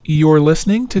You're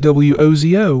listening to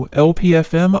WOZO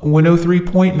LPFM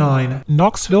 103.9,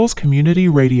 Knoxville's community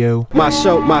radio. My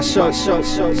show.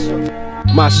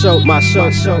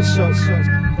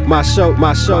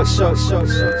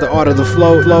 The art of the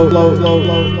flow.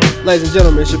 Ladies and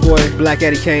gentlemen, it's your boy Black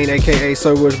Eddie Kane, aka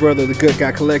Sober's brother, the Good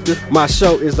Guy Collective. My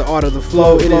show is The Art of the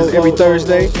Flow. It is every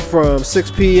Thursday from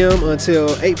 6 p.m.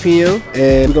 until 8 p.m.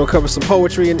 And we're gonna cover some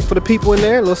poetry and for the people in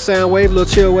there, a little sound wave, a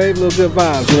little chill wave, a little good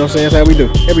vibes. You know what I'm saying? That's how we do.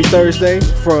 Every Thursday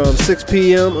from 6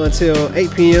 p.m. until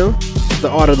 8 p.m. The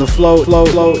Art of the Flow.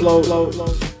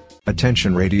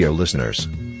 Attention radio listeners.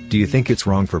 Do you think it's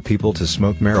wrong for people to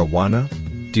smoke marijuana?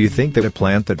 Do you think that a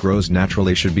plant that grows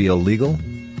naturally should be illegal?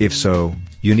 If so,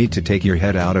 you need to take your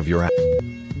head out of your ass.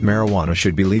 Marijuana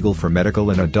should be legal for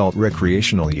medical and adult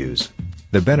recreational use.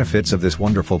 The benefits of this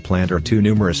wonderful plant are too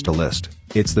numerous to list.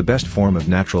 It's the best form of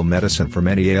natural medicine for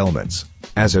many ailments.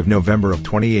 As of November of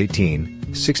 2018,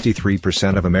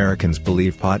 63% of Americans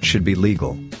believe pot should be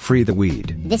legal. Free the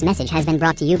weed. This message has been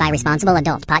brought to you by responsible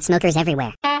adult pot smokers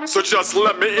everywhere. So just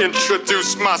let me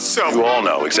introduce myself. You all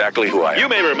know exactly who I am. You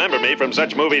may remember me from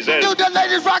such movies as... You the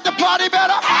ladies rock the party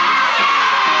better.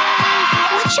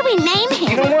 What should we name him?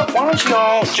 You know what? Why don't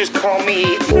y'all just call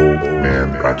me Old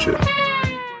Man Ratchet?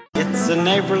 It's a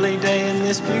neighborly day in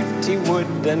this beauty wood,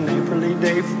 a neighborly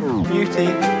day for beauty.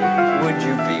 Would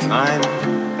you be mine?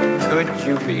 Could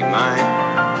you be mine?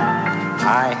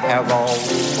 I have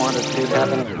always wanted to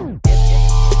have an...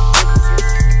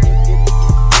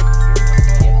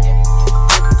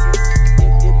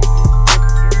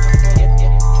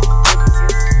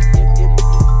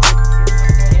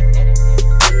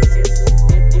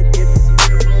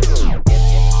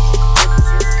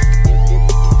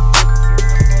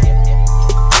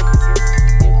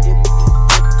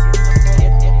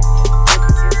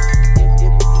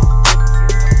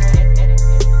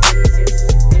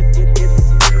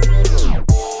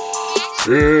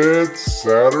 It's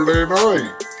Saturday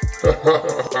night.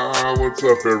 What's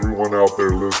up, everyone out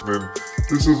there listening?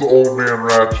 This is Old Man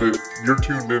Ratchet. You're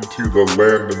tuned into the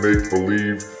land of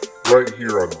make-believe right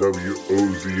here on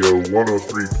WOZO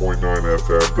 103.9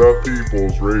 FM, the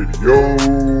People's Radio.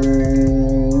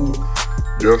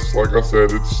 Yes, like I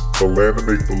said, it's the land of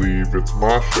make-believe. It's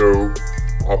my show.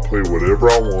 I'll play whatever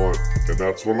I want, and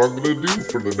that's what I'm going to do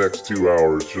for the next 2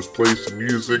 hours. Just play some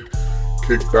music,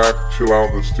 kick back, chill out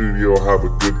in the studio, have a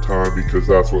good time, because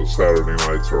that's what Saturday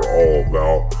nights are all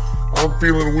about. I'm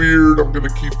feeling weird. I'm going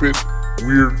to keep it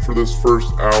weird for this first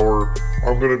hour.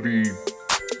 I'm going to be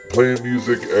playing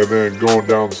music and then going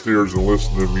downstairs and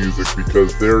listening to music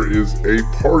because there is a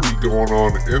party going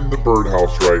on in the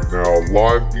birdhouse right now.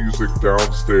 Live music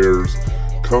downstairs.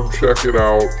 Come check it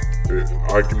out.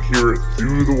 I can hear it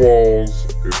through the walls.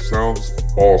 It sounds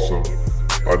awesome.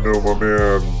 I know my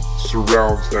man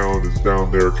Surround Sound is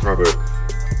down there kind of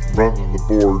running the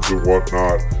boards and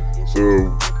whatnot.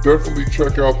 So definitely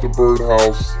check out the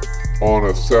birdhouse on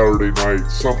a Saturday night.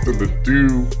 Something to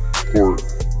do for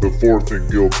the 4th and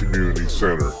Gill Community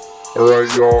Center.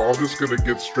 Alright, y'all, I'm just going to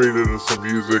get straight into some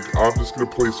music. I'm just going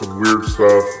to play some weird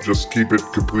stuff. Just keep it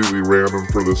completely random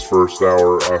for this first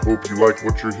hour. I hope you like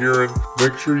what you're hearing.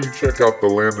 Make sure you check out the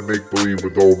Land of Make Believe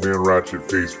with Old Man Ratchet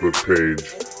Facebook page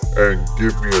and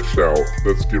give me a shout.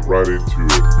 Let's get right into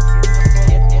it.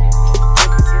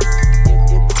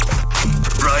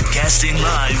 Broadcasting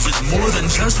live with more than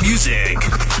just music.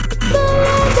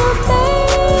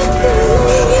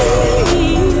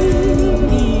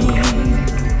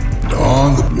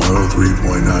 On the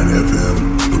 103.9 FM,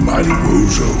 the mighty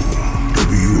wozo,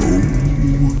 WOZO,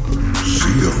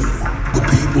 the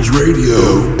People's Radio.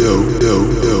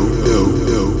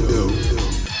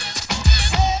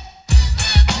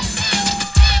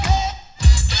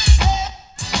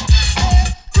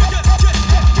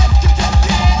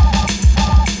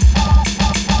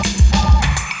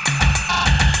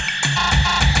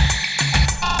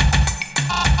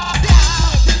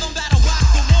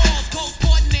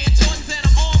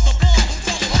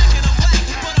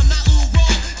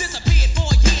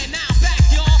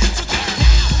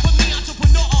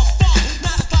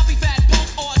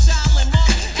 Or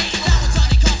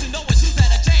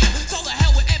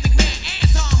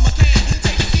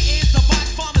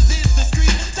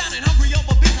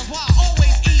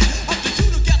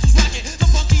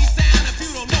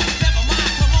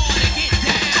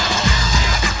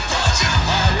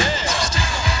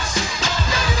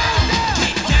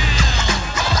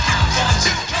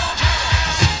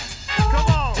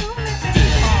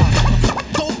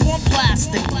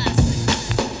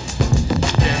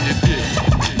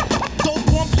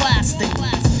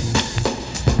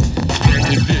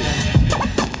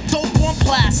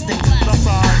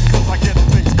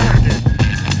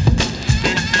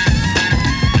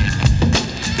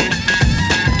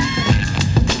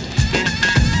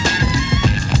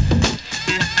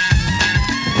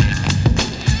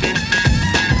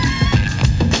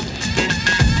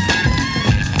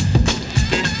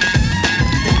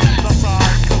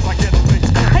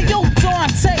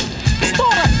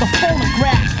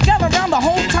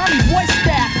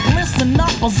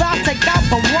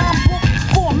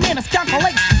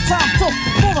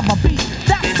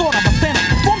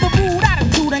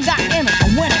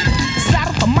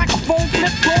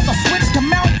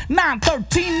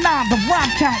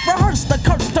rhyme count. Rehearse the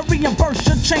curse to reimburse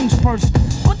your change purse.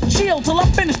 But chill till I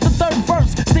finish the third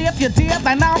verse. Stay if you dare,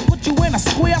 then I'll put you in a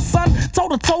square, son. Toe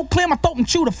to toe, clear my throat and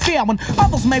chew the fair one.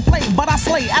 Others may play, but I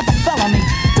slay as a felony.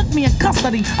 Took me in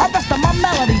custody, arrested my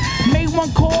melody. Made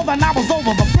one call, then I was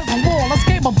over the prison wall.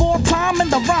 Escape of all time and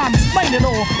the rhyme explain it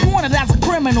all. Wanted as a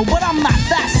criminal, but I'm not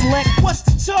that slick. What's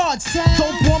the charge, Tom?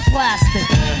 Dope on plastic.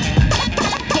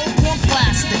 Dope on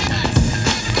plastic.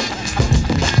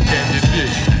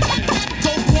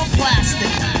 Dope on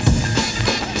plastic.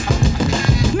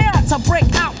 Now to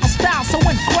break out a style so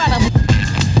incredible.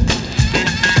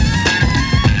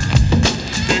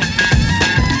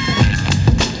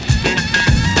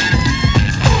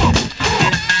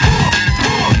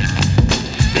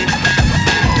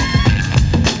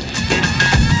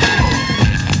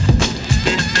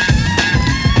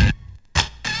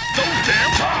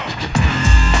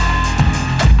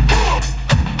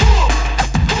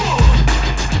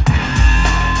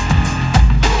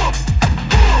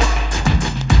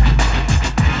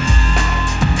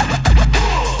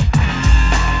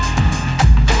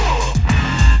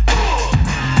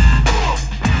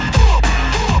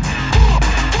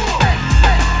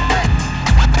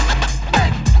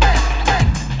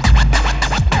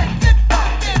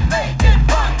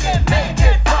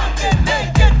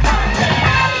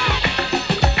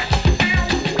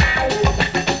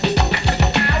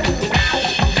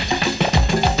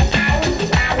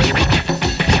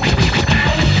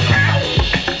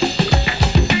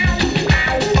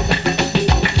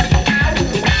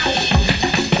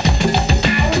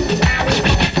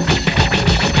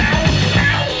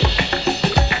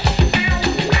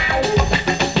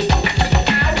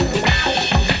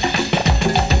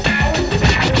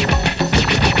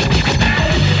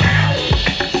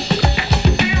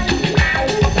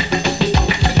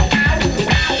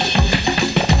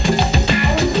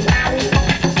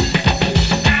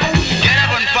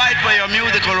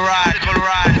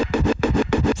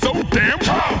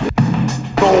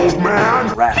 Old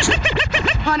Man Ratchet.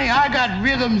 Honey, I got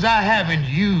rhythms I haven't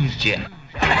used yet.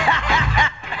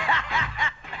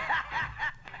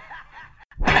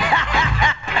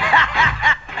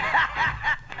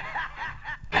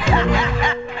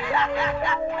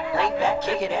 Lay back,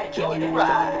 kick it, and join the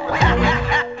ride.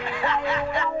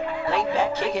 Lay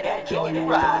back, kick it, and join the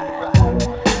ride.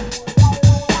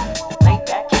 Lay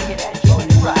back, kick it, and join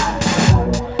the ride.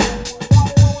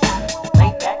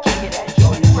 Lay back, kick it, and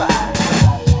join the ride.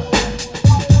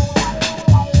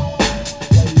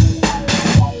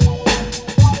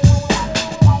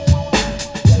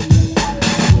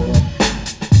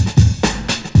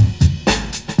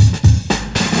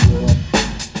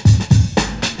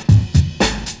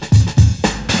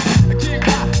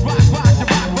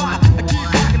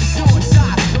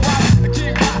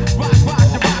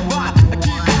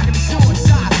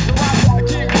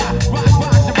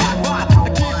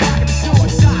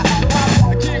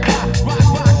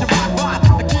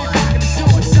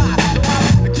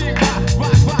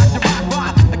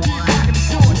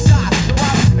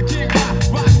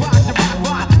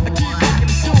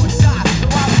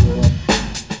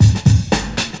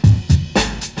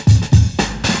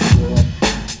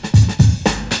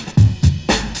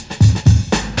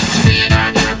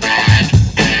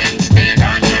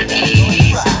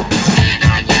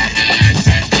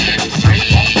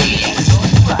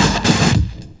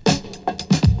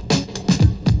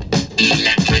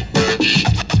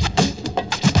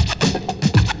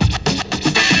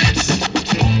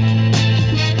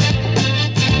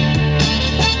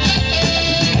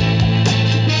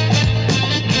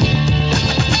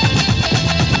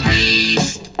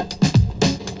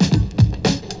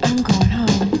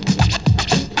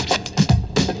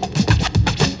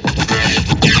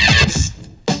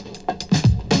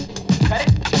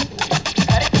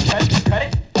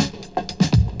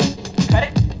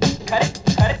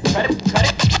 Cut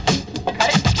it.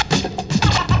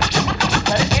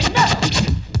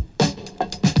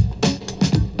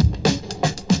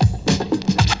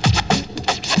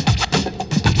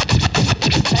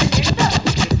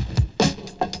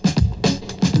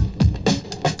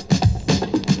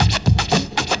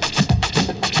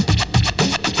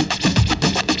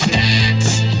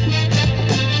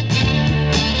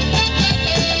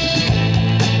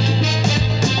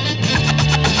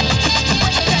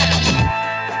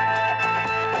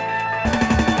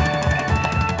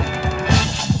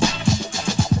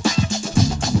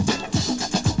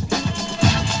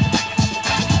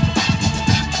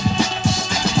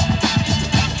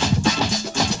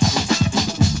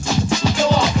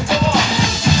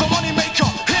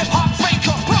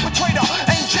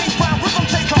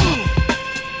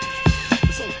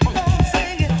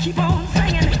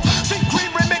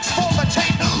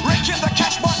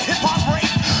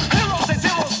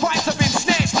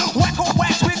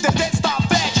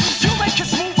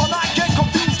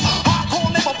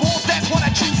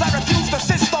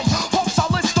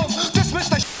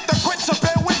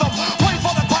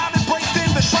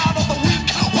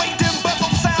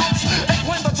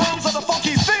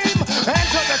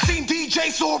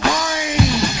 chase your brain.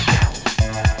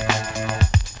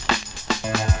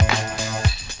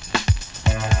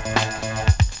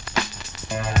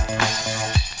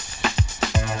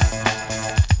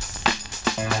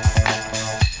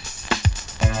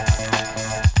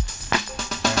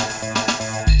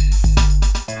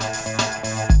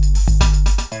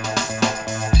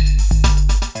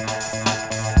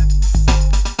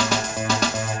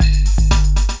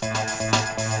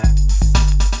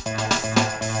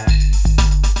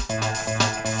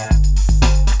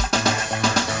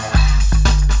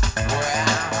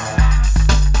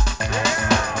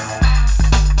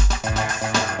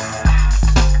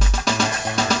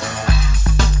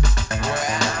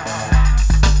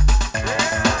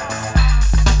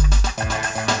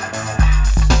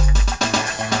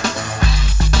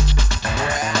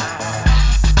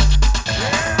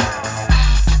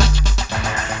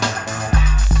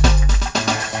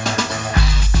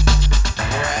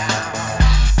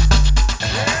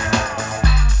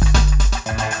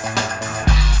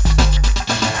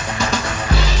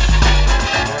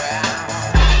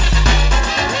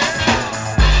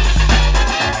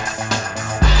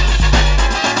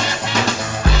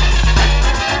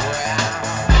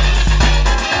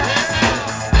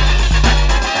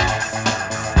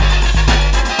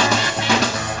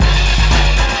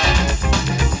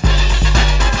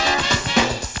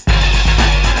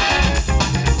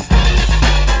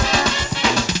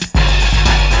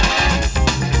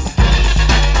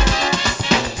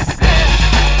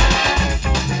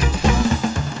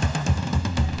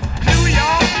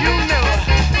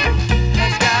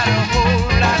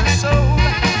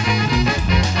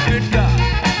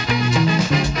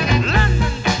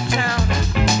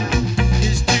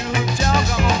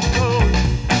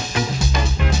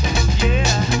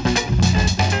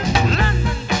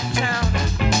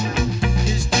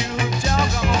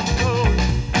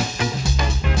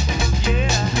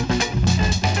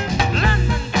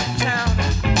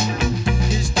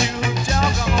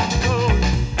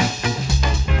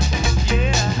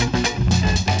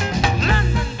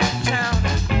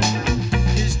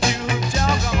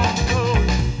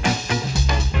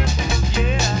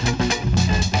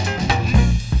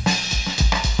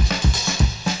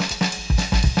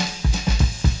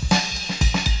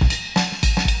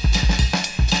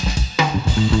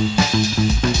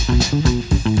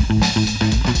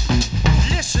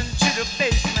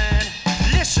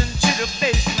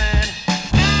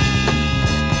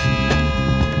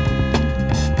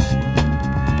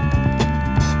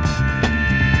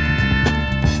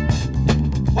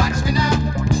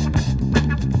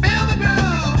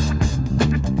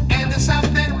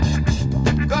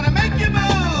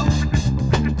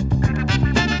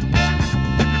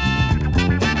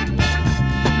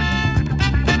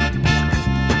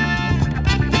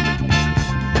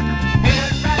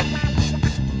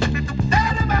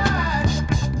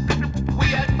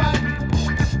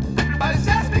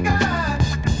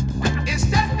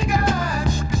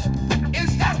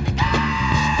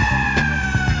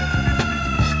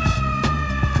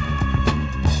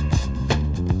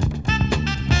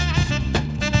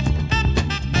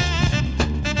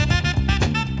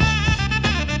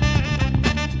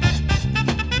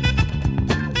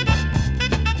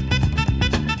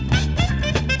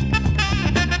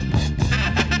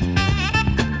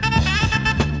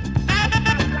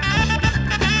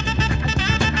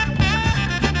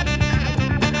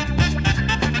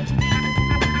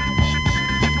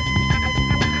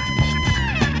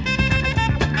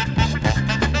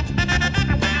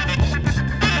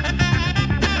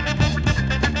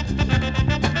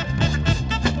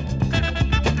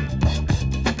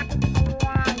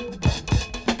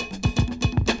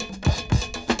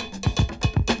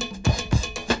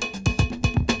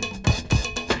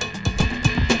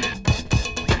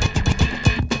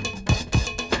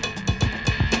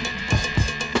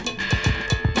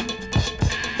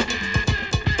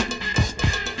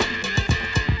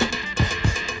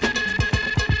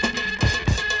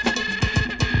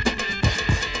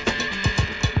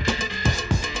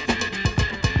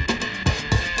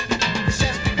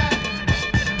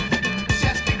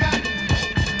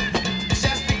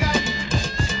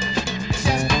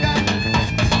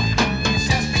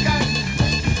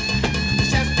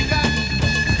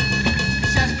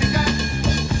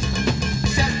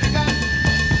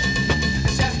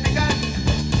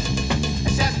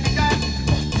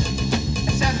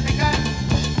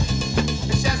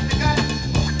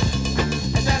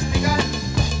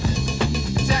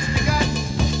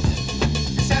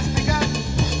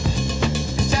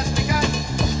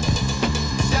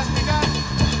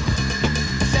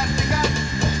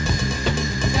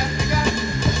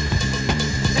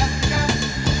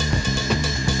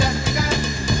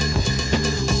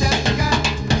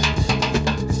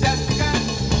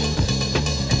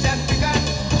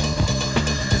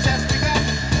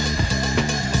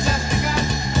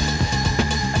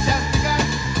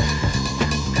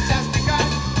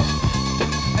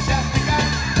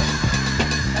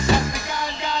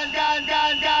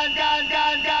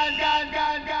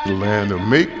 land of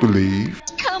make-believe.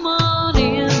 Come on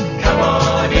in. Come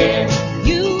on in.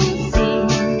 You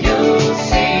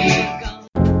see.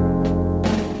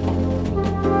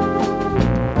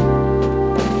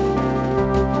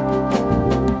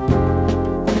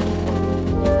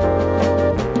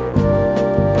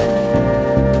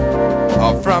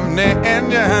 From the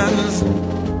Indians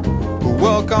who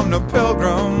welcome the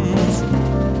pilgrims,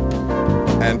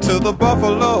 and to the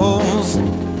buffaloes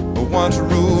who once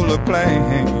ruled the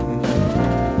plain,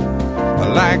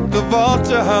 like the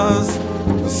vultures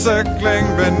circling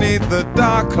beneath the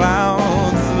dark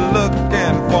clouds,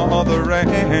 looking for the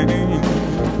rain,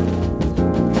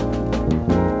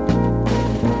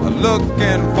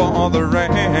 looking for the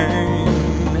rain.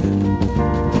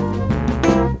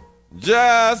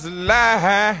 Just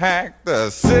like the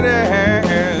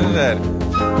cities that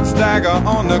stagger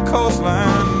on the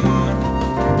coastline,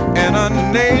 and a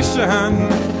nation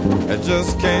that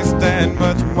just can't stand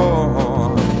much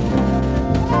more.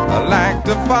 Like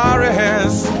the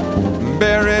forest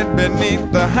buried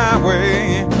beneath the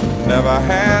highway, never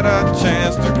had a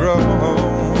chance to grow.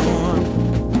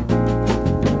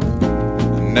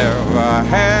 Never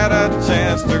had a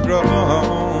chance to grow.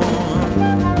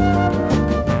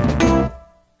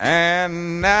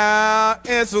 And now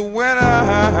it's winter.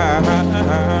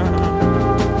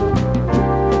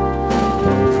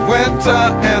 Winter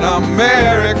in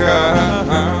America.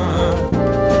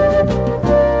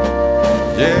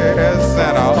 Yes,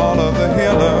 and all of the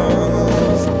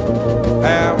healers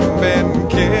have been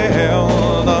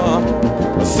killed,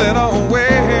 sent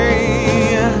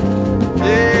away.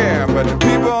 Yeah, but the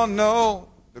people know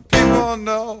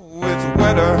it's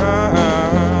winter.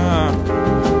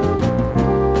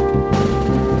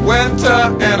 Winter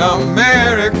in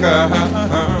America,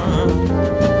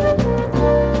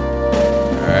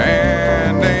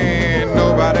 and ain't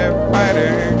nobody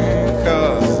fighting,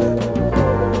 'cause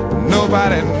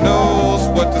nobody knows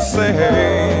what to say.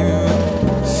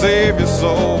 Save your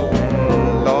soul,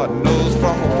 Lord knows,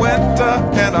 from winter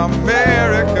in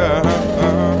America.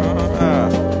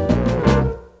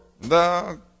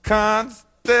 The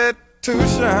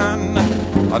Constitution,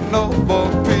 a noble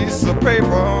piece of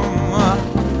paper,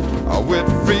 with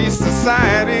free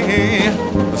society,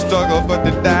 a struggle but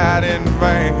they died in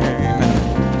vain.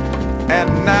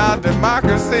 And now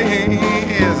democracy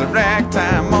is a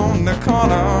ragtime on the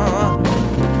corner,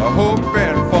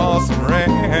 hoping for some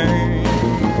rain.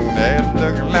 They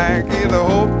look like either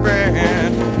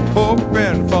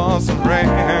hoping for some rain.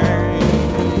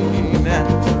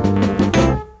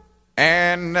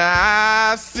 And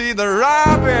I see the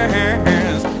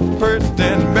robins perched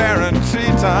in barren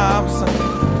treetops.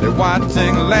 They're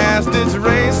watching last-ditch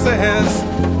races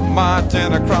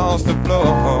marching across the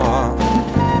floor.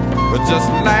 But just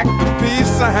like the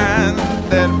peace sign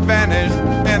that vanished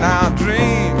in our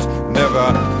dreams, never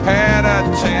had a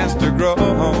chance to grow.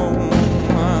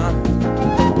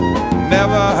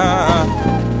 Never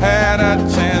had a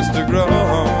chance to grow.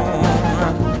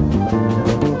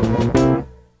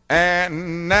 And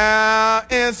now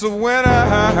it's winter.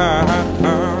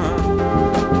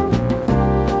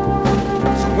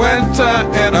 Winter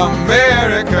in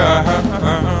America,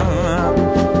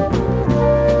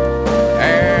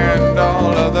 and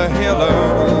all of the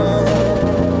healers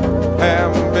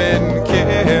have been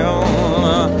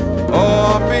killed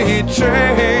or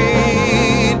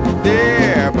betrayed.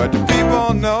 Yeah, but the people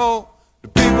know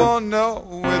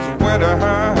it's winter.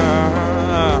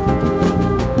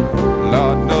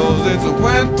 Lord knows it's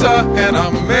winter in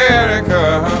America.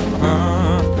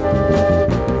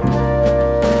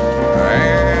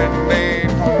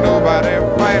 Nobody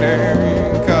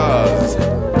fighting, 'cause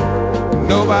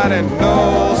nobody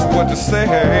knows what to say.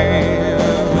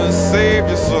 Save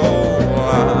your soul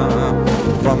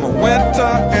from a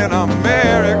winter in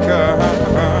America.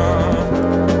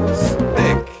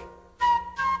 Stick.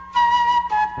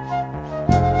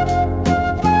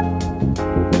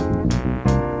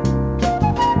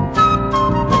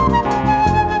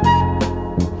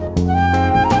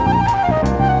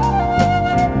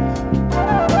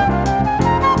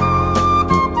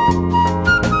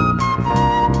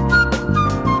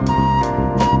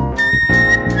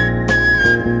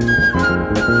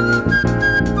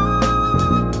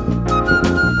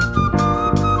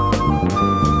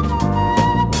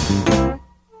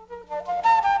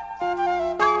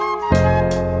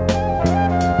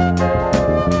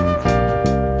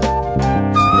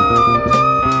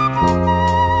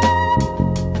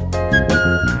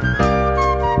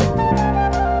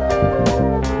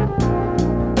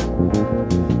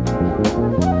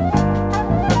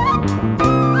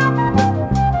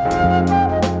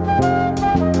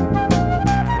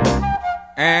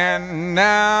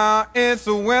 it's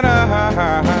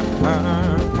winter.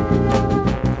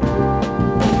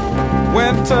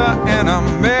 Winter in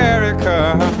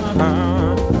America.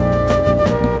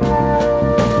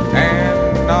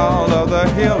 And all of the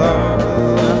healers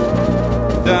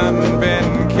done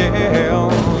been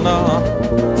killed,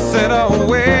 sent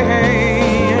away.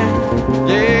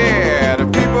 Yeah, the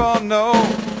people know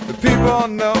it's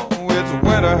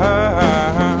winter.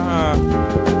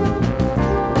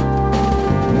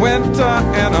 Winter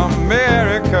in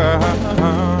America.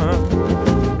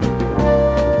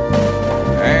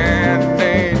 And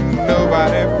ain't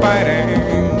nobody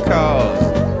fighting, 'cause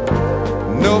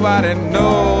nobody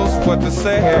knows what to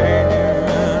say.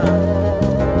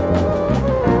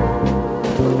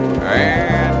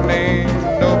 And ain't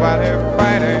nobody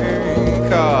fighting,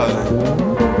 'cause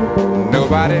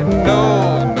nobody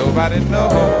knows, nobody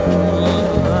knows.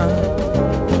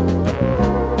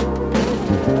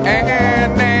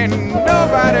 And ain't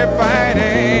nobody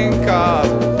fighting,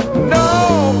 'cause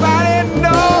nobody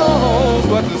knows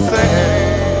what to say.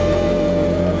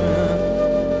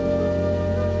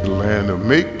 The land of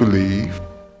make-believe.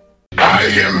 I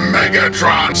am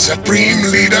Megatron, supreme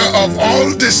leader of all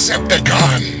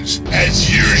Decepticons. As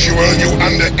usual, you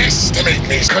underestimate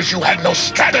me because you had no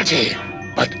strategy.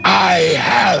 But I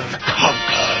have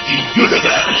conquered the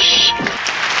universe.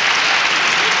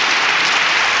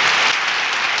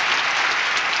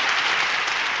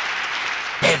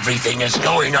 Everything is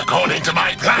going according to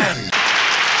my plan.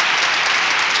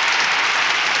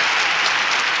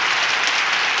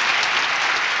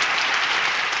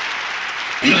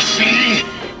 You see,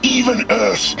 even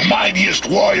Earth's mightiest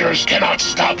warriors cannot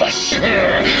stop us.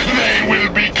 They will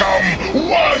become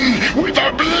one with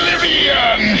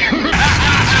oblivion.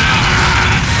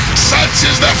 Such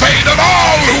is the fate of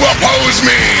all who oppose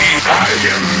me. I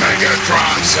am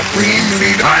Megatron, supreme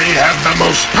leader. I have the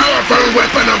most powerful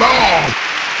weapon of all.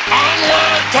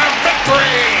 Onward to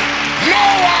victory! No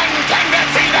one can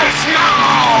defeat us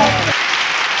now!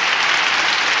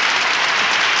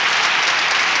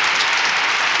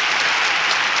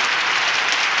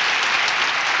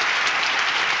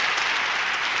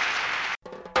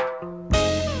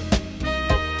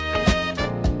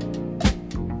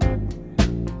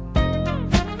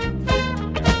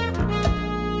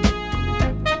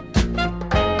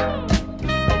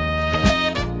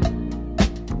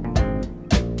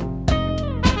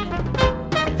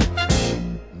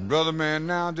 Brother man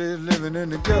nowadays living in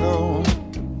the ghetto,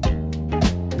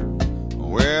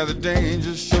 where the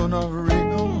danger's sure not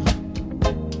real.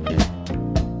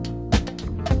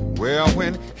 Well,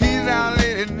 when he's out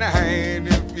late at night,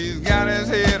 if he's got his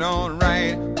head on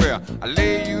right, well, I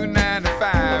lay you 9 to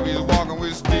 5, he's walking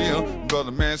with steel.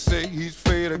 Brother man say he's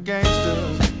afraid of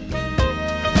gangsters,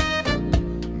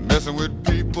 messing with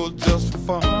people just for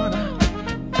fun.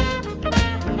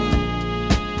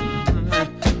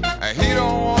 He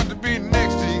don't want to be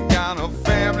next, he got a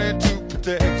family to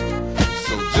protect.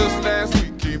 So just last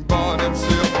week he bought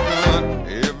himself a gun.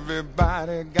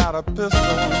 Everybody got a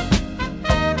pistol,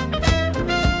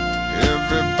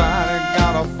 everybody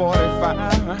got a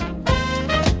 45.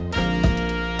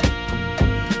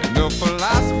 And the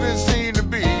philosophy seemed to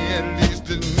be, at least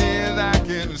as near as I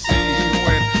can see,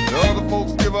 when the other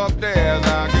folks give up theirs,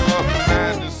 I give up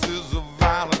mine. This is a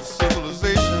violent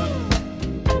civilization.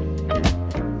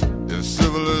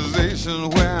 Civilization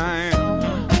where I am.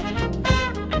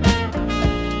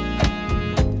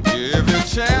 Every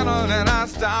channel that I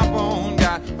stop on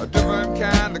got a different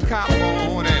kind of cop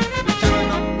on, and they're killing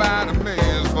them by the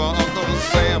millions for Uncle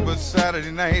Sam. But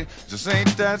Saturday night just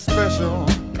ain't that special.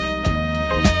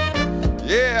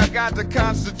 Yeah, I got the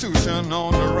Constitution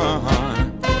on the run.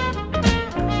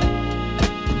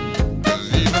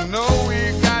 'Cause even though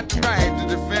we got the right to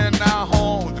defend our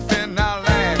home, defend our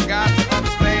land, got to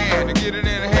understand to get it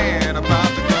in hand about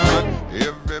the gun.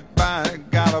 Everybody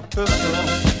got a pistol,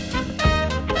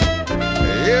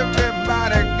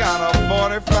 everybody got a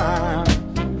 45.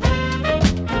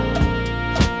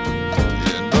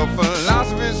 And the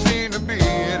philosophy seems to be,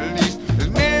 at least as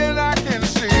near as I can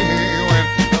see, when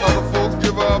other folks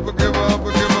give up, give up,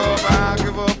 give up, I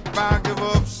give up, I give up.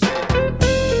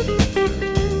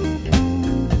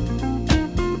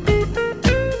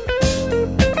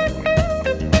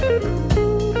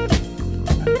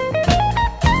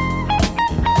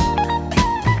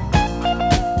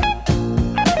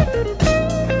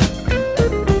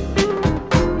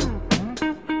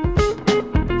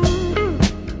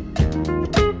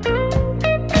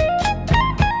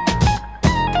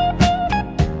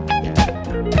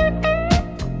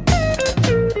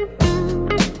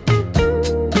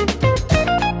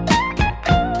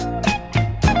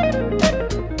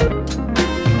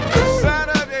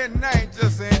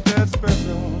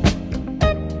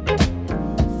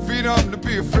 freedom to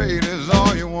be afraid is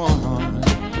all you want.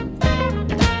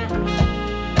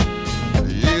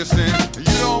 Yes, and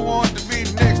you don't want to be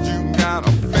next. You got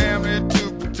a family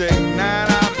to protect. 9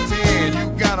 out of 10,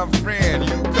 you got a friend,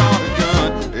 you got a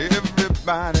gun.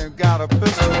 Everybody got a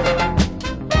pistol.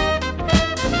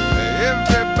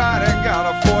 Everybody got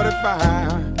a 45.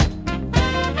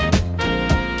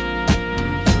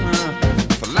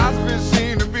 Philosophy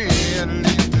seems to be, at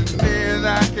least as near as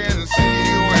I can see,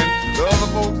 when the other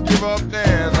folks give up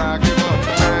theirs, I give up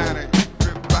mine.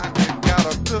 Everybody got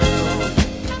a pistol.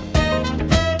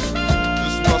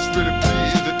 This must really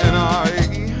please the NRA.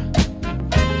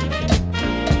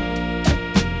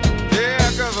 Yeah,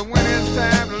 'cause when it's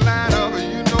time to line up,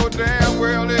 you know damn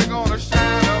well they're gonna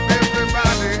shine up.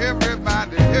 Everybody,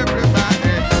 everybody,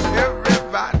 everybody,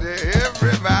 everybody,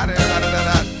 everybody, da da da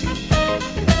da.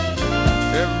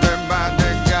 Everybody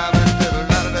got a little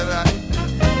da da da da.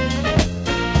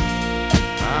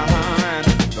 And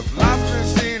the philosophy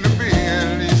seems to be, at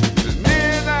least as near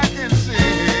as I can see,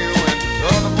 when the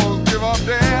other folks give up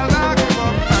theirs, I give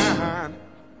up mine.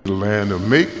 The land of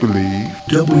make-believe.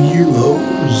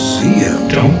 WOZM.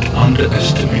 Don't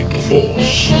underestimate the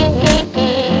force.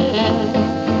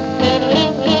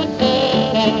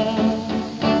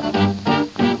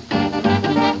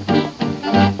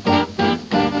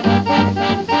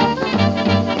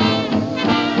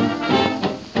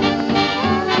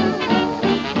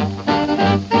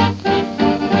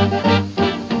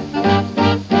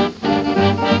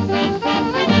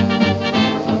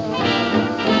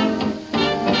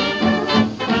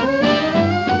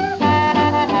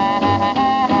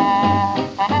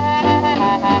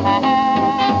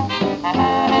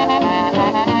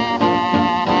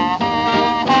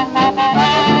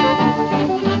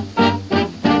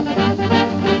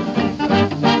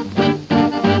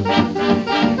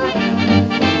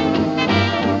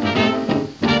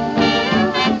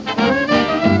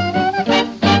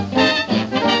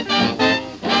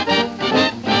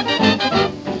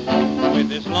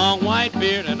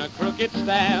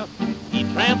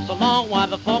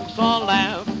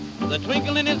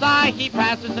 He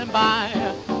passes him by,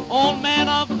 old man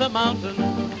of the mountain,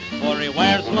 for he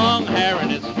wears long hair and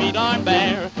his feet are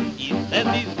bare. He says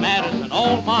he's mad as an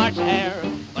old March hare,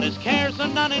 but his cares are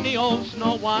none in the old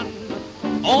snow one.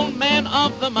 Old man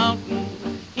of the mountain,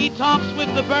 he talks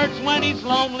with the birds when he's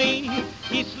lonely.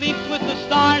 He sleeps with the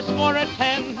stars for a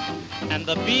tent, and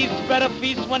the bees spread a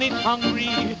feast when he's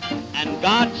hungry, and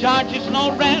God charges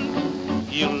no rent.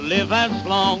 He'll live as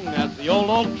long as the old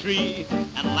oak tree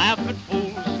and laugh at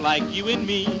fools like you and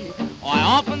me. Oh, I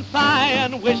often sigh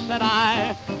and wish that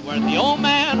I were the old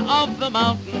man of the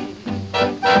mountain.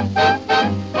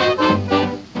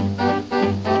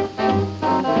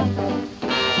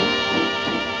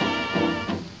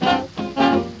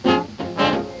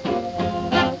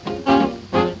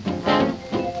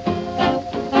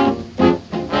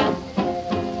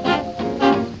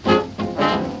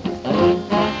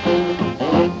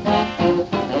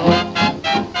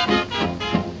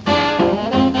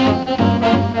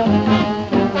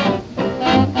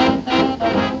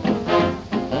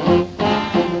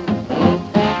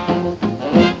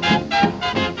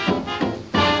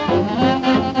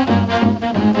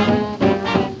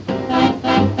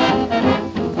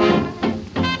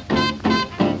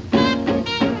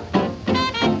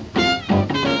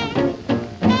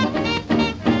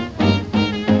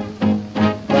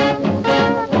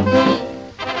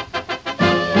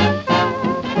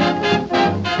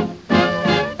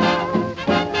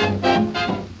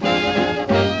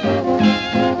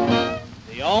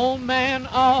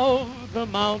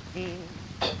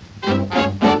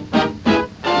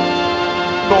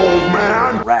 Old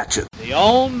Man Ratchet. The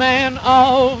Old Man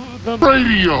of the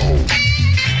Radio.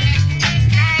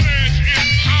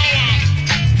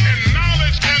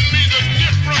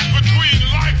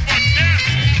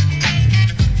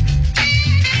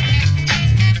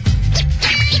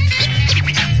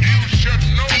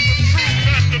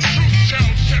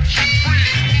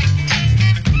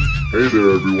 Hey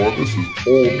there everyone, this is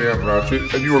Old Man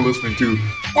Ratchet, and you are listening to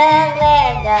The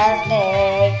Land of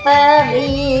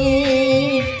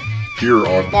Make-Believe here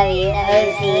on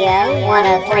WOZO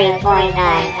 103.9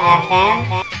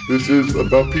 FM. This is The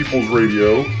People's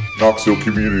Radio, Knoxville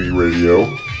Community Radio,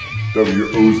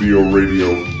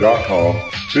 WOZOradio.com.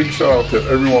 Big shout out to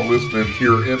everyone listening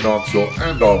here in Knoxville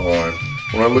and online.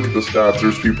 When I look at the stats,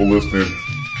 there's people listening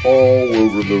all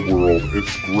over the world.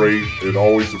 It's great. It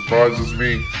always surprises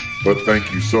me. But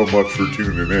thank you so much for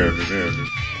tuning in.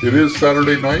 It is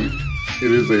Saturday night.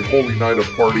 It is a holy night of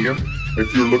partying.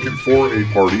 If you're looking for a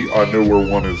party, I know where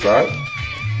one is at.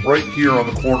 Right here on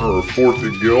the corner of 4th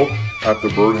and Gill at the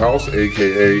Birdhouse,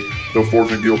 aka the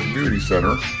 4th and Gill Community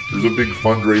Center. There's a big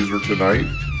fundraiser tonight.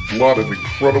 A lot of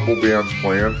incredible bands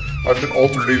playing. I've been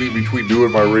alternating between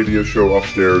doing my radio show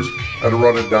upstairs and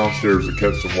running downstairs to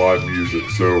catch some live music.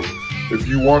 So if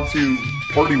you want to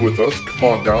party with us, come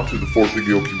on down to the 4th and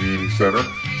Gill Community Center.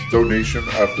 It's donation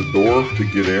at the door to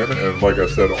get in. And like I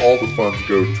said, all the funds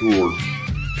go towards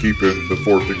keeping the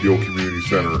 4th and Gill Community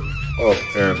Center up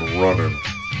and running.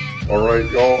 All right,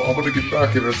 y'all, I'm going to get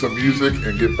back into some music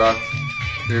and get back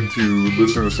into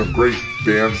listening to some great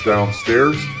bands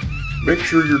downstairs. Make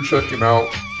sure you're checking out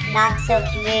Knoxville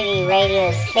Community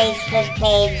Radio's Facebook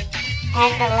page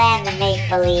and the Land of Make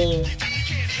Believe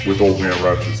with Old Man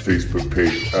Ratchet's Facebook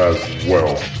page as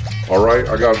well. All right,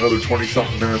 I got another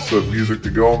 20-something minutes of music to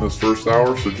go on this first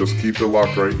hour, so just keep it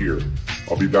locked right here.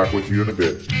 I'll be back with you in a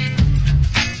bit.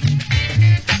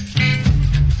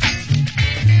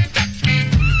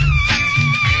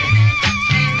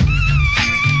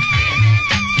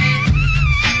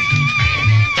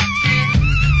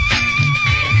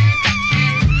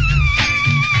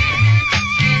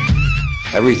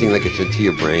 Everything that gets into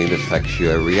your brain affects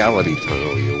your reality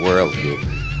tunnel, your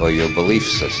worldview, or your belief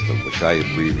system, which I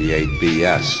abbreviate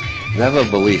BS. Never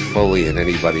believe fully in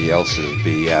anybody else's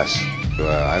BS.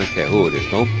 I don't care who it is.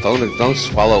 Don't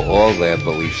swallow all their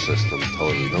belief system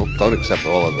totally. Don't accept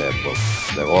all of their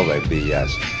books. They're all their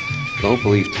BS. Don't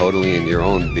believe totally in your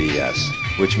own BS,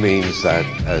 which means that,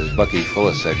 as Bucky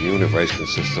Fuller said, the universe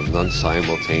consists of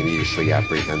non-simultaneously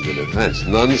apprehended events.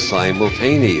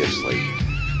 Non-simultaneously.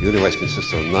 The universe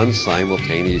consists of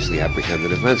non-simultaneously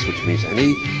apprehended events, which means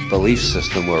any belief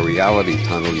system or reality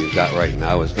tunnel you've got right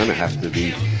now is going to have to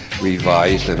be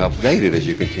revised and updated as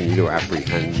you continue to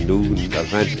apprehend new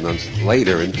events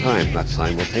later in time, not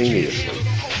simultaneously.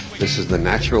 This is the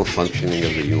natural functioning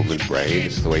of the human brain.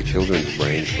 It's the way children's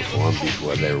brains perform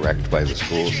before they're wrecked by the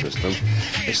school system.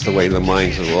 It's the way the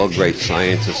minds of all great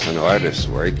scientists and artists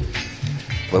work.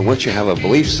 But once you have a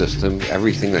belief system,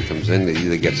 everything that comes in, it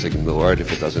either gets ignored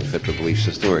if it doesn't fit the belief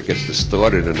system, or it gets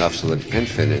distorted enough so that it can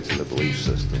fit into the belief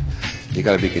system. You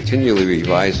got to be continually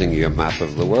revising your map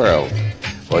of the world,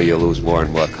 or you'll lose more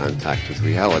and more contact with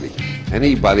reality.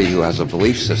 Anybody who has a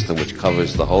belief system which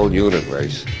covers the whole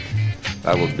universe,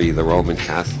 that would be the Roman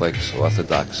Catholics,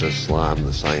 Orthodox Islam,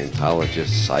 the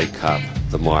Scientologists, PSYCOP,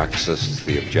 the Marxists,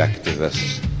 the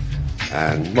Objectivists,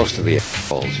 and most of the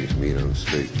assholes you meet on the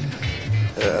street.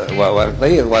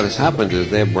 What has happened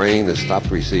is their brain has stopped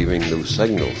receiving new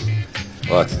signals.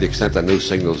 Or to the extent that new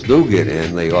signals do get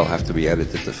in, they all have to be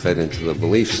edited to fit into the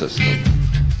belief system.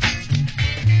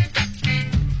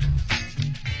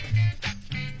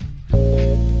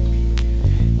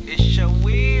 It's your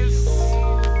whiz.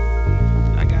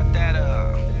 I got that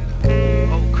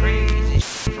old crazy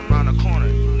from around the corner.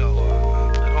 You know,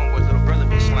 that homeboy's little brother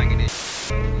be slanging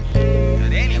this.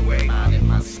 But anyway,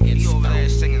 he over there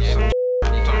singing some.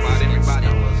 Everybody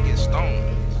must get stoned.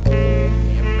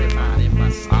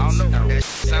 I don't know, that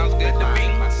sounds good to me.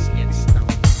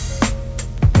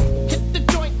 Hit the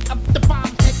joint up the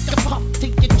bomb, take a puff till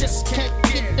you just can't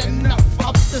get enough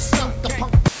of the skunk. The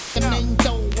punk and then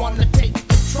don't wanna take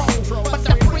control, but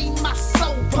I free my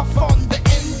soul, puff on the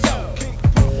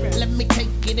endo. Let me take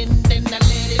it and then I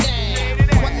let it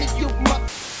down. One of you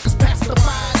motherfuckers pass the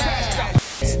wine out.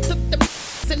 Took the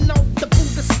and all the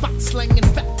Buddha spots, slinging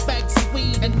fat bags of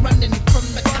weed and running from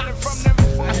the cops.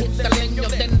 I hit the lingo,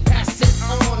 then pass it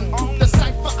on to the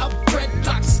cipher of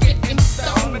dreadlocks getting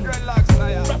stoned.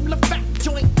 From the fat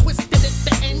joint twisted at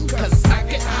the end, cause I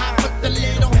get high with a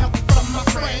little help from my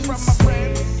friends.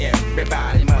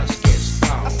 Everybody must get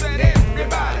stoned.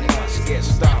 Everybody must get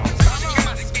stoned.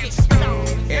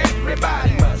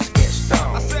 Everybody must get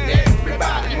stoned.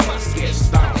 Everybody must get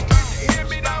stoned.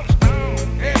 Everybody must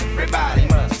get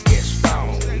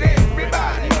stoned.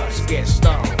 Everybody must get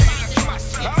stoned.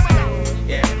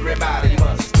 Everybody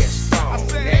must get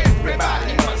stoned.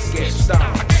 Everybody must get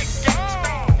stoned.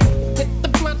 Hit the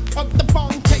blunt of the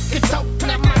bone, take it out.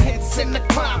 Now my head's in the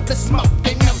cloud, the smoke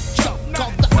ain't no joke.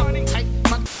 All the uptight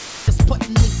motherfuckers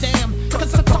putting me down,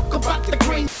 cause I talk about the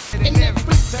green in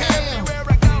every town.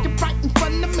 You're right in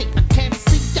front of me, I can't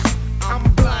see ya. I'm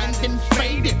blind and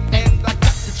faded, and I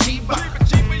got the Chiba.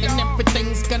 And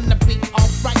everything's gonna be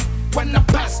alright when I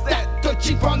pass that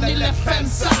Gucci on the left hand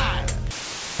side.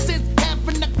 Sis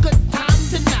having a good time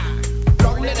tonight.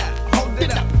 Roll it up, hold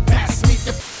it up, pass me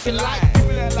the f***ing light.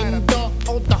 Indoor,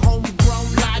 all the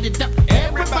homegrown, light it up.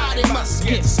 Everybody must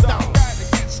get stoned.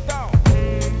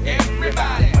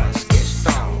 Everybody must get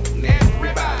stoned.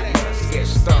 Everybody must get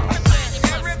stoned.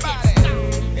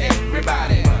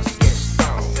 Everybody must get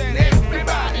stoned.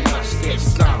 Everybody must get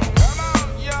stoned.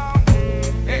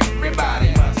 Everybody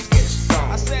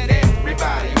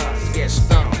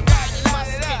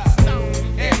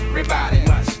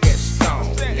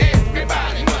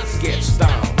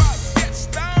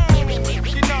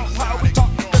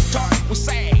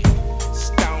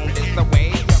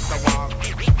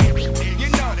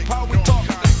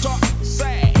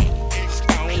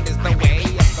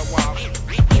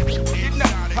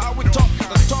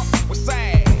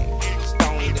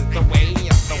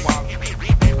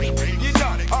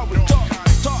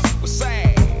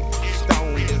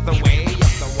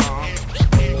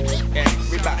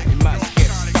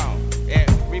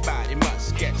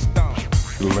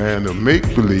land of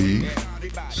make-believe.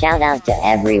 Shout out to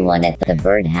everyone at the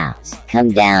Birdhouse.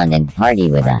 Come down and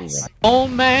party with us.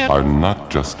 Old man. I'm not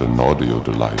just an audio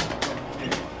delight,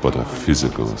 but a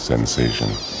physical sensation.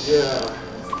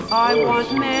 I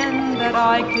want men that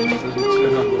I can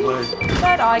please,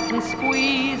 that I can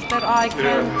squeeze, that I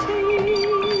can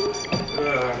tease.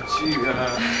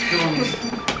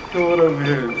 Come on over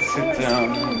here and sit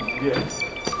down. Yeah.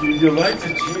 You liked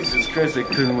it, Jesus Christ, I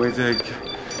couldn't wait to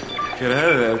get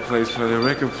out of that place, for the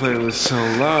record player was so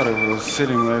loud. I was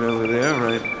sitting right over there,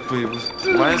 right? But it was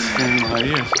blasting in my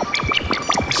ears.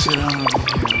 Sit down over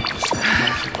here.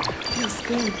 Feels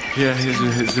good. Yeah,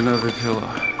 here's another pillow.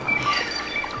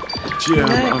 Gee,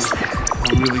 I'm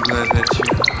really glad that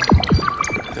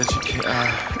you came.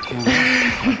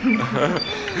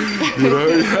 You know,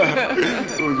 yeah.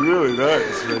 It was really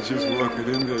nice. I just walking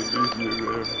in there, meeting you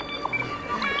there.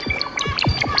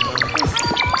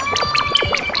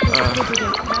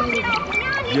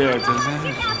 Yeah, doesn't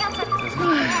it?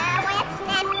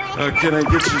 Can I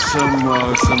get you some wine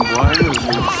or something like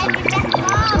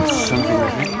that?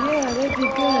 Yeah, that'd be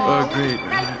good. Oh, great. I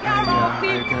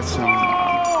got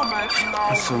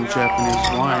some Japanese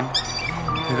wine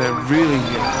that really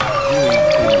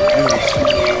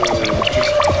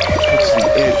just puts the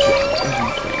edge of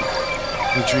everything.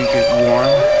 You drink it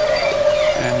warm,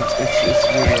 and it's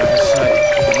really out of sight.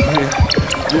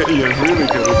 Yeah, you're really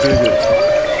gonna dig it.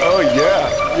 Oh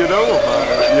yeah, you know about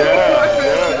it. Yeah.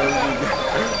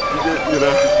 You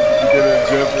get a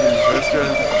Japanese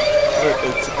restaurant.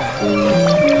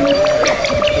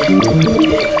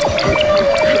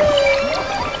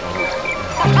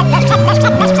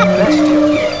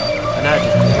 Bestial, an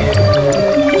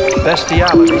adjective.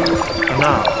 Bestiality, a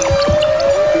noun.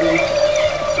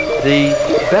 The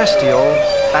bestial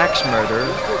axe murder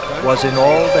was in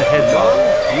all the headlines.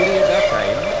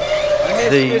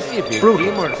 The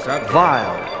brutal,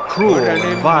 vile, cruel,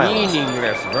 and violent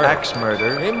axe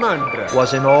murder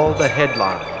was in all the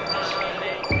headlines.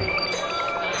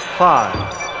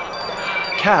 5.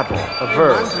 Cavil, a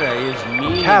verb.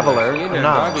 Caviller, a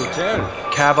noun.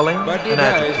 Cavilling, an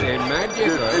adjective.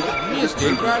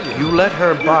 You let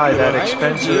her buy that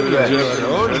expensive dress,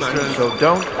 so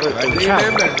don't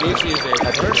cavil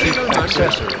at her cheap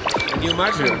accessory. You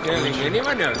mustn't tell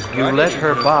anyone else. You let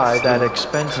her buy that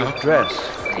expensive dress,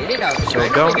 so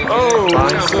don't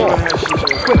buy more.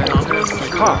 Quick,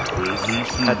 cop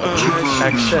at the cheap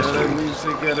accessory.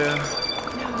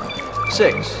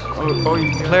 6.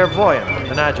 Clairvoyant,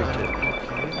 an adjective.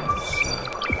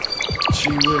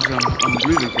 Gee whiz, I'm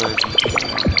really glad you came.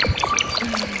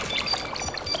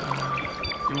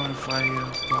 You mind if I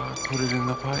put it in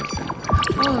the pipe?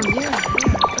 Oh, yeah.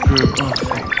 Good. Oh,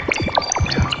 thank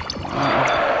you.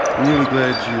 I'm really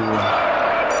glad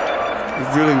it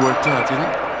really worked out, didn't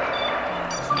it?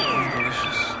 Isn't it really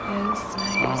delicious? Yes,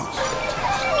 nice.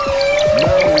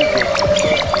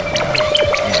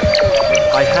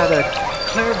 I had a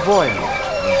clairvoyant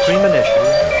premonition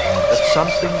that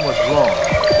something was wrong.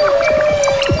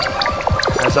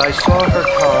 As I saw her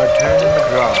car turn in the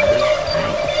drive,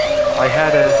 I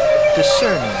had a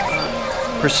discerning,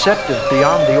 perceptive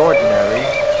beyond the ordinary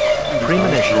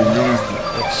premonition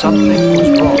that something was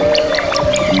wrong.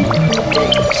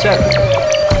 7.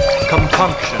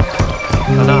 Compunction,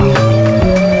 a noun.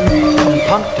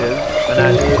 Compunctive, an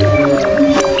adjective.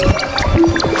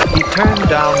 He turned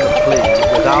down the plea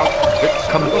without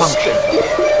compunction.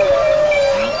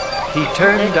 He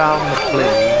turned down the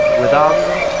plea without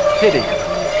pity,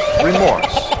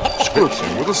 remorse.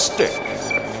 Scrutiny with a stick.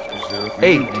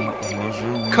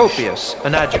 8. Copious,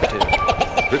 an adjective.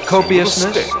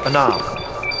 Copiousness, a noun.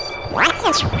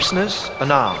 Copiousness, a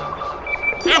noun.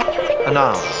 A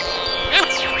noun.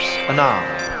 A noun.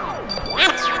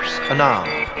 A noun.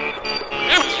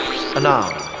 A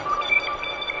noun.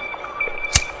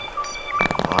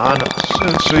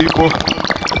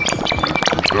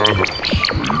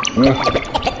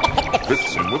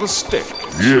 Hits him with a stick.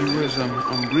 Yeah.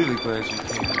 I'm really glad you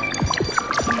came.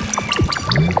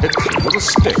 Hits him with a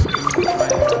stick.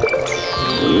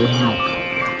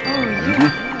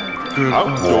 Good.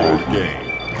 Outdoor game.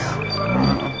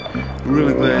 I'm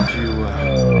really glad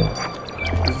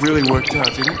it really worked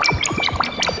out, didn't it?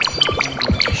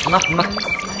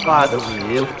 By the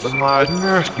wheel, but my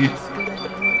nasty.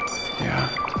 Yeah.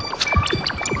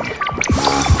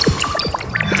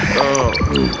 Oh.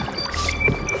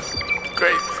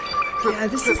 Great. Yeah,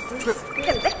 this is...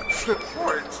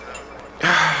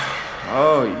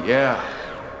 Oh, yeah.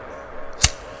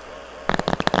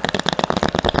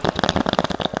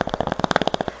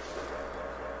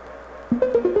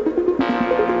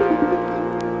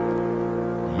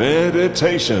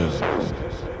 Meditation.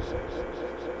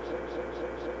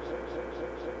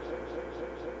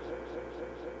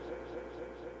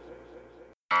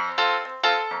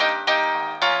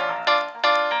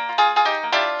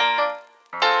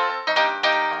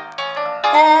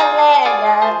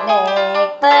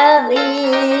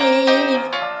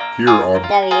 here on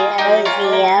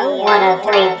WOZO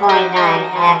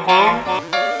 103.9 FM.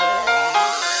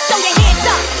 Throw your hands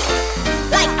up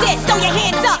like this. Throw your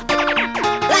hands up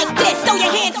like this. Throw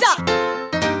your hands up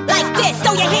like this.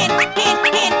 Throw your hand like this.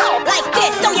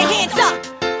 Throw your hands up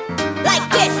like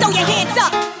this. Throw your hands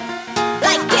up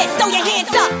like this. Throw your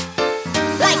hands up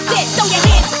like this. Throw your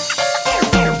hands.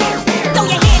 Throw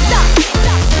your hands up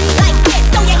like this.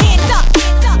 Throw your hands up like this.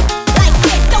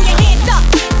 Throw your hands up like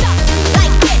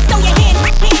this. Throw your hands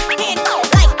like this. Throw your hands up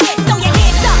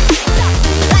like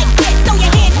this. Throw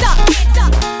your hands up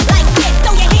like this.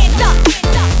 Throw your hands up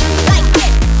like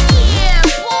this. Yeah,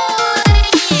 boy.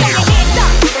 Throw your hands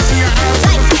up like this. Throw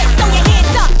your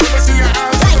hands up like this. Throw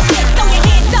your hands up like this. Throw your hands like this. Throw your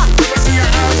hands up like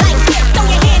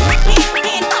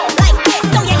this.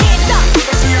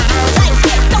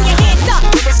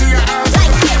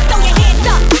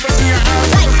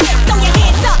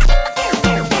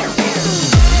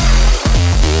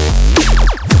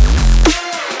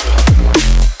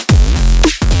 your hands up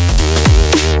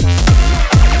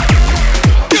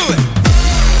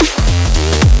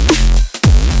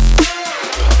like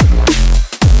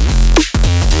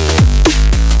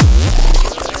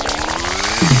this.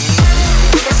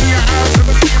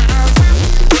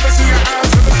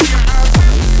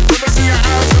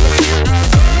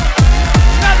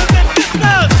 Throw your hands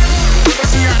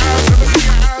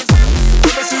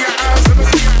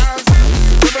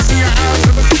up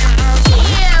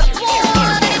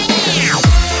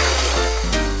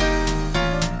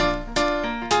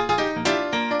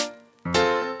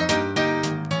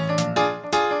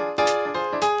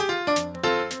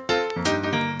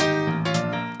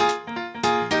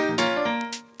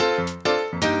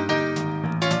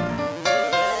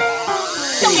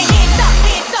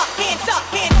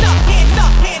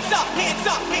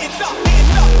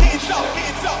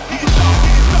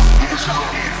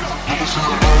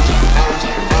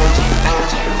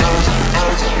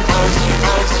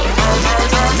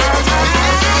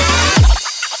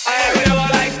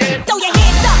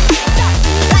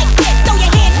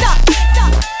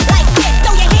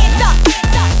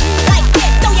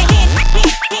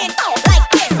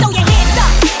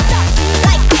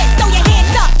this.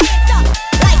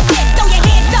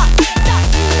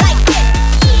 Throw your hands up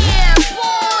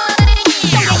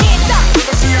like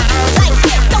this.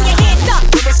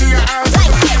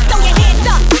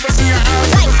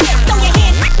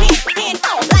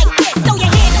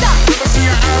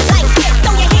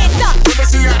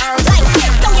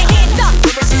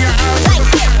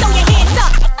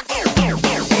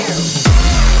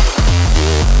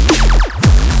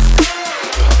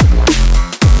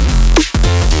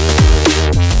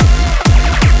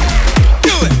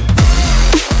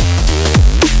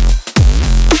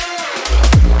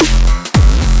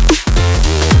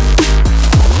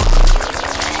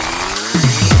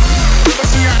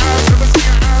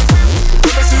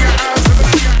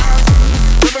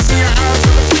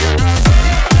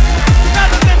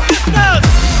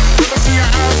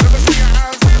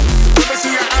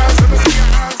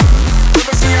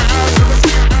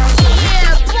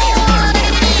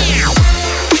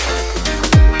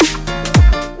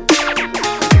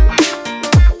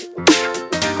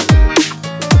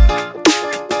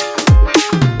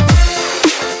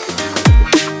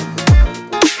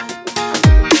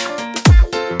 hands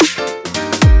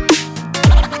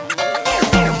up.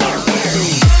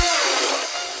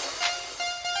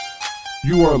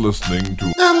 You are listening to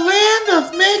The Land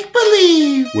of Make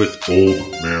Believe with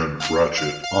Old Man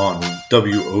Ratchet on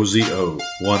WOZO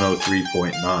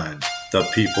 103.9, the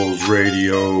People's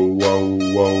Radio. Whoa,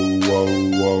 whoa, whoa,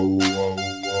 whoa, whoa, whoa.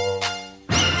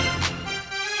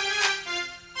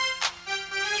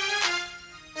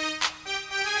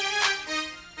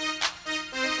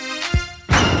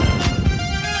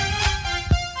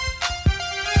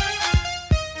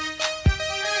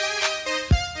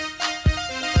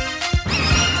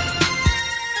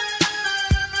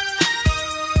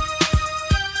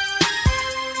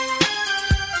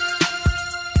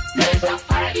 There's a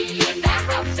party in the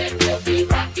house and we'll be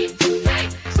rocking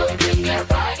tonight. So bring your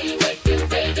body with you,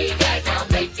 baby, and I'll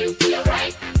make you feel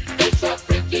right. It's a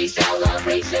freaky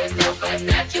celebration of a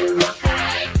natural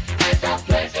kind, and the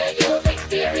pleasure you'll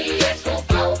experience will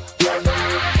blow your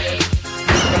mind.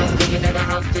 There's singing in the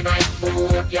house tonight,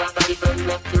 move your body from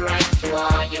left to right. To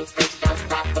all you freaks, don't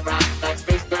stop the rock. That's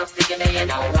freaks, no singing, and you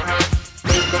know we're hot.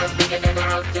 Freaks, singing in the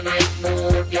house tonight,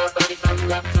 move your body from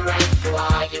left to right. To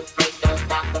all you freaks, don't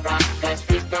stop the rock. That's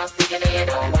freaks, no singing, and you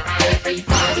know we're hot.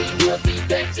 Everybody will be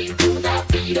dancing to the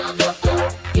beat on the floor.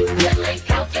 You will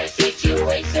encounter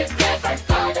situations never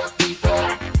thought of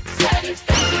before.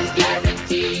 Satisfaction's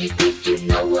guaranteed if you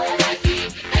know what I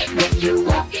mean. Ain't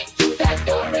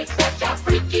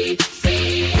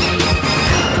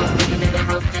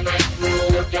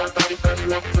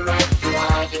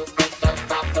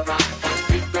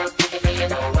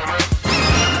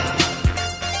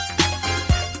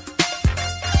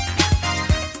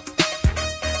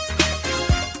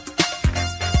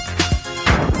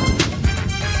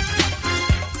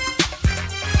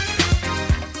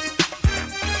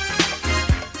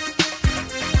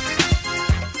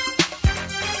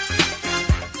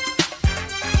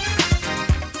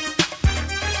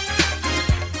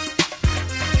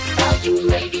you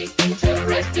ladies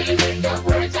interested in the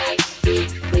words I speak,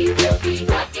 we will be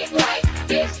rocking like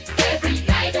this every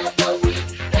night of the week.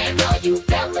 And all you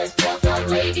fellas tell the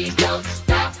ladies don't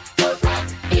stop the rock,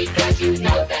 because you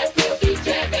know that we'll be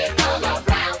jamming all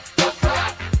around the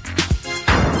clock.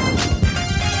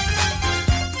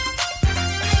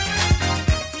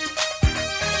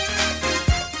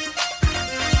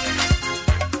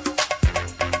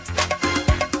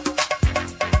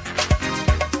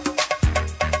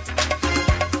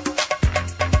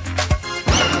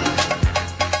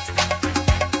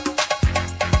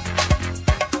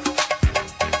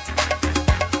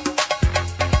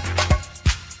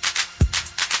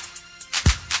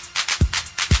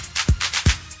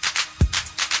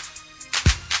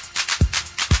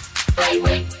 I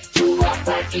went to a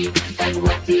party, and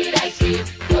what did I see?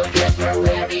 The girls were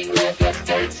wearing leather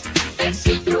skirts and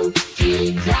see-through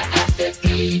jeans. I asked the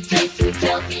DJ to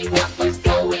tell me what was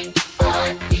going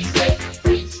on. He said,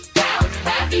 freestyle's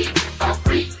having a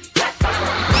freak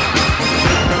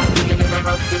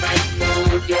tonight,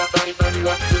 move your body from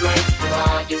left to right. For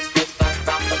all you bitch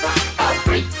from the rock, a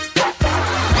freak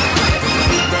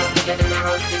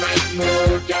tonight,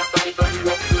 move your body from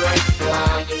left to right. For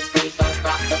all you bitch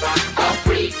from the rock, a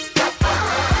freak.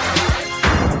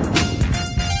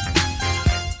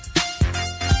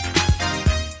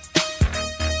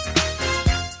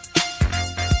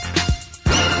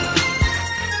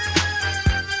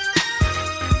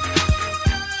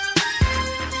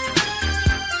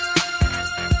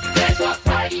 There's a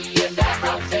party in the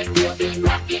house and we'll be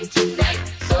rocking tonight.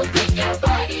 So bring your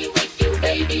body with you,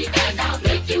 baby, and I'll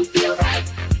make you feel right.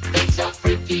 It's a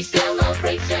freaky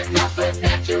celebration of a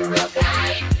natural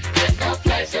kind, and the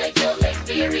pleasure you'll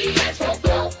experience will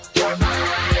blow your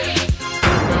mind.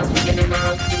 Now swinging in the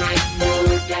house tonight,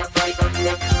 move your body from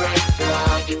left to right. To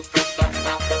all you freaks from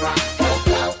off the rock, will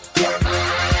blow your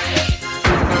mind.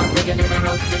 Now swinging in the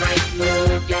house tonight,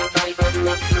 move your body from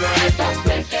left to right. And the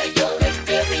pleasure you'll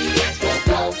experience will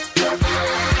blow your mind.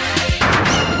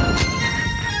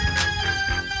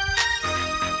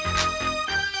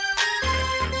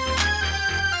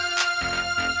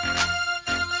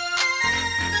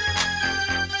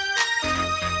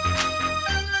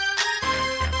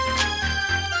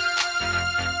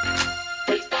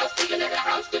 Freestyle's speaking in the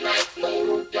house tonight.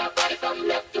 Move your body from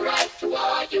left to right. To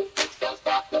all you freaks, don't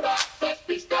stop the rock. Cause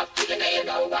freestyle's speaking, and you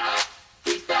know why.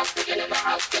 Freestyle's speaking in the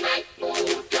house tonight.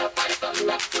 Move your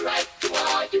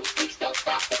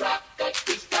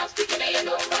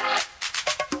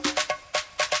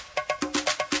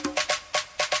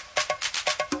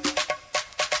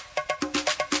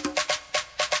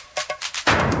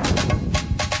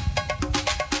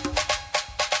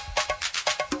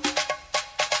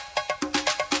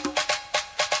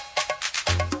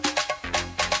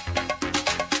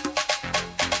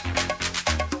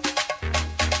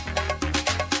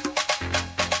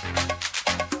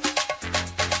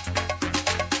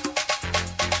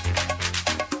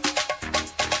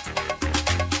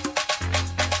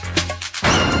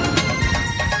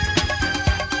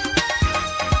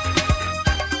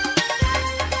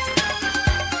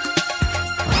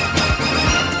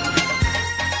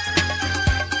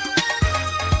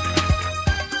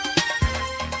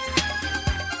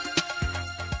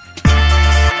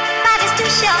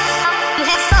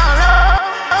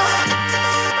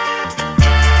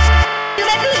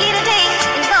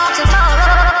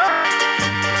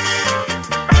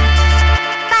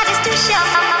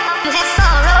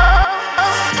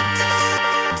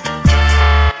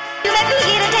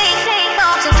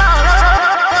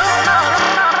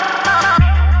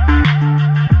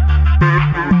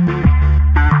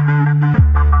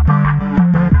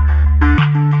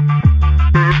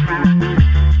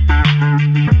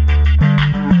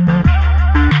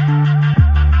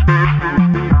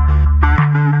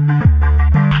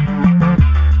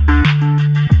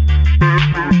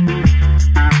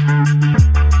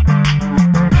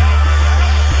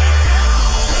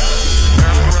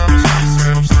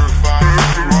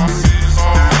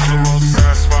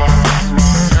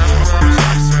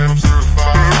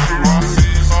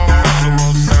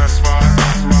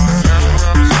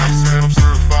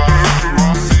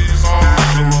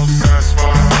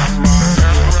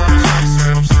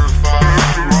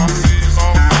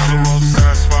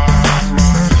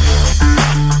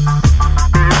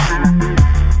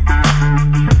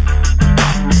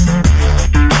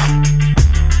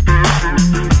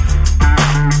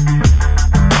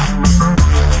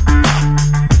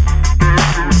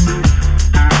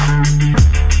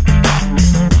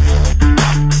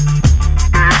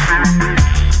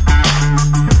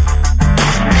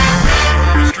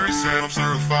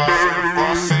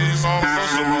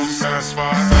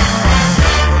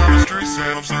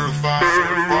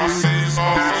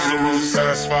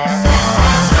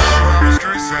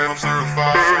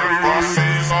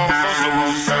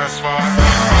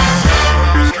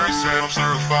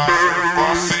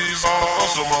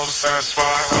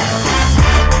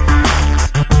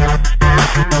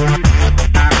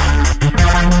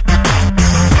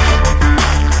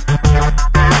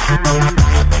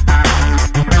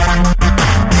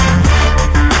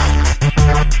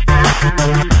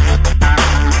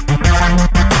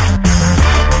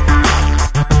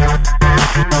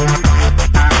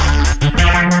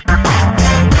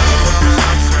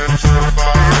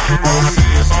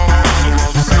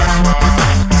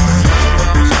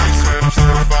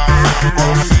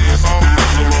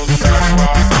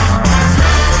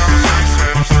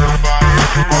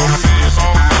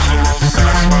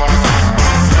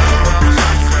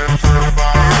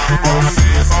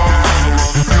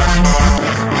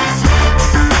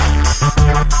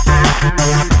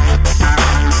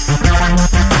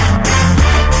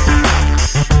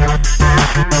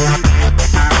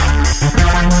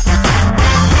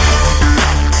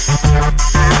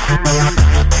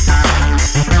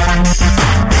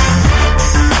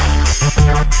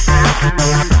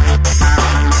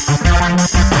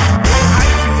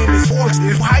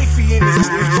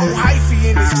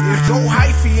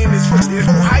hyphy in this pussy.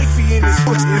 Go hyphy in this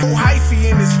pussy. Go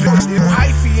hyphy in this pussy. Go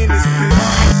hyphy in this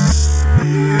pussy.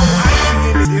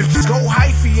 Go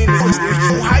hyphy in this pussy.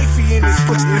 Go hyphy in this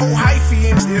pussy. Go hyphy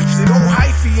in this pussy. Go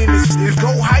hyphy in this pussy.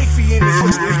 Go hyphy in this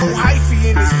pussy. Go hyphy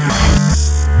in this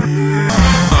pussy.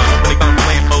 When they come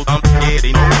playing folks, I'm scared.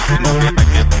 They know it like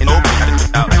this. Ain't nobody got it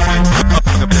put out like this.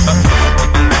 Fuck up this up.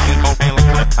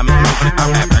 I'm in the middle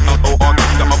of the I'm so hard,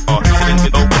 got my car. Didn't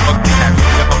get no fuck this that.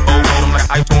 Got my phone on them like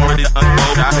an ice torn, ready to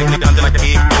unfold. I take nigga under like a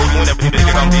head cold. You ain't never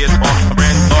nigga come this far. A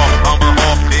brand new star, I'm a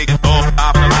off, big and tall.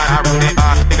 Top of the line, I really ain't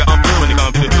high. Nigga, I'm good when it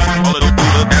comes to the hood. All of those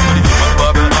fools, that's what they do.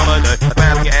 Motherfucker, I'm a nut. That's why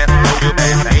I get ass, no real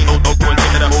fast. I ain't no dope going to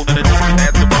the hole that I don't get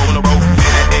ass to roll in the road.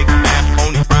 Man, that egg, man,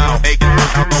 on the brown. Egg is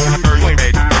worth out, don't stir. You ain't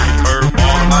ready to stir, you turd.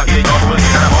 All of my head, y'all really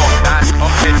got it all.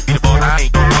 I'm ready to be the boss. I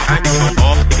ain't taking no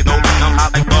ball. Niggas know me, I'm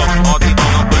hot like bug. All day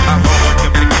long, I'm putting my phone.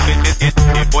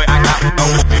 Boy, I got it.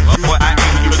 Boy, I ain't.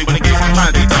 You really wanna get me?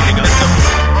 Trying to do something, nigga. Let's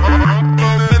go.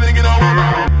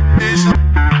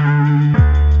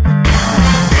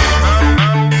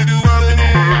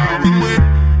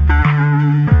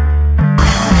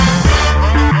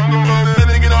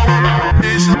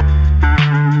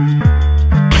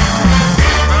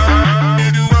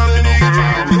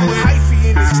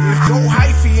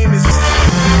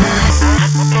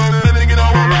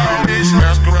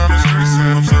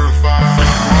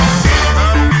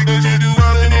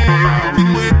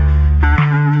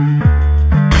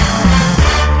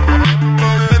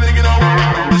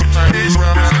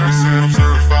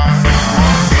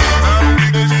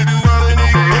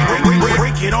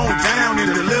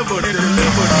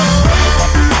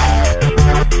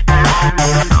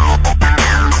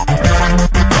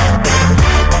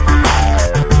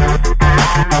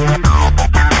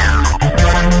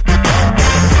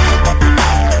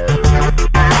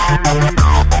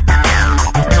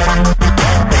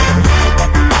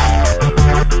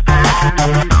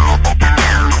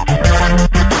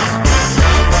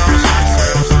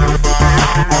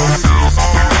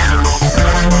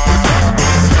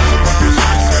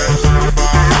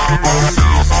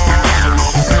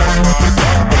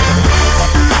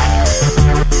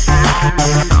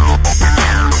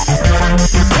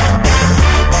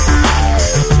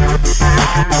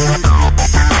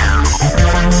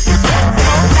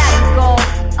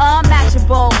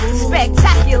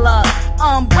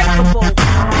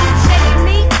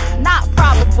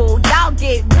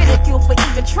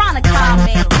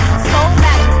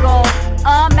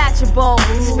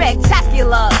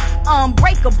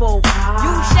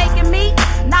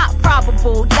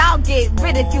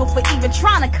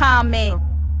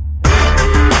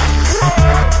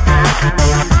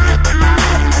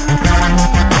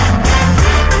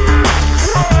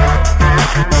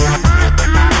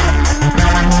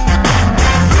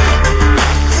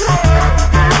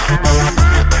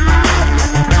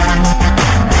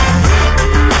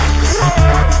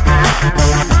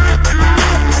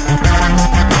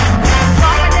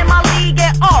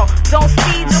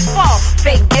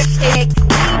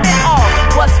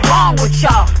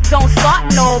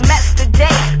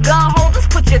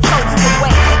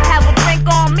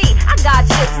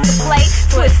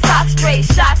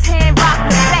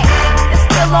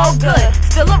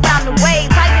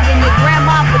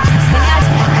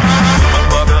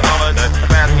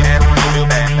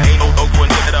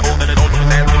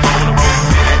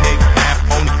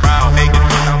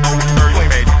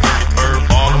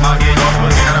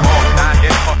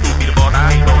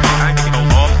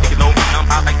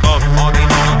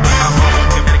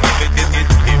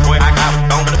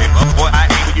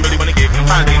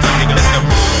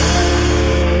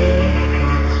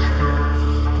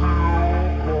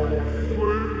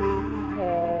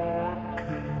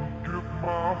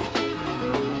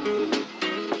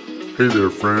 Hey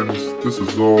there friends, this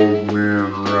is Old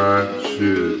Man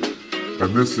Ratchet,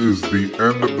 and this is the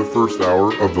end of the first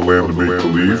hour of the Land of Make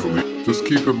Believe. Just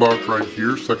keep it locked right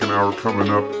here, second hour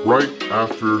coming up right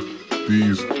after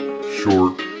these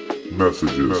short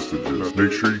messages.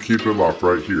 Make sure you keep it locked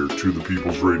right here to the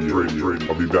People's Radio.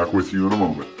 I'll be back with you in a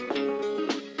moment.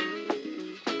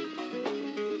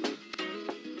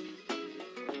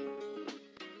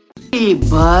 Hey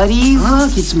buddy,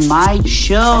 look, it's my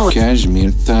show.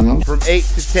 Cashmere Tunnel. From 8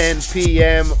 to 10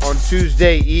 p.m. on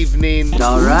Tuesday evening.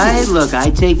 Alright, look,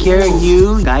 I take care of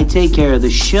you, I take care of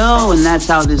the show, and that's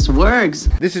how this works.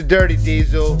 This is Dirty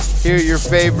Diesel. Here are your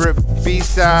favorite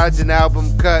B-sides and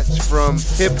album cuts from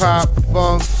hip-hop,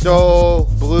 funk, soul,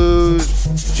 blues,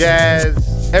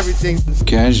 jazz, everything.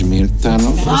 Cashmere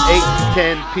Tunnel. From 8 to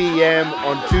 10 p.m.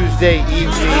 on Tuesday evening.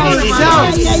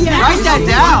 Write that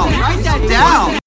down.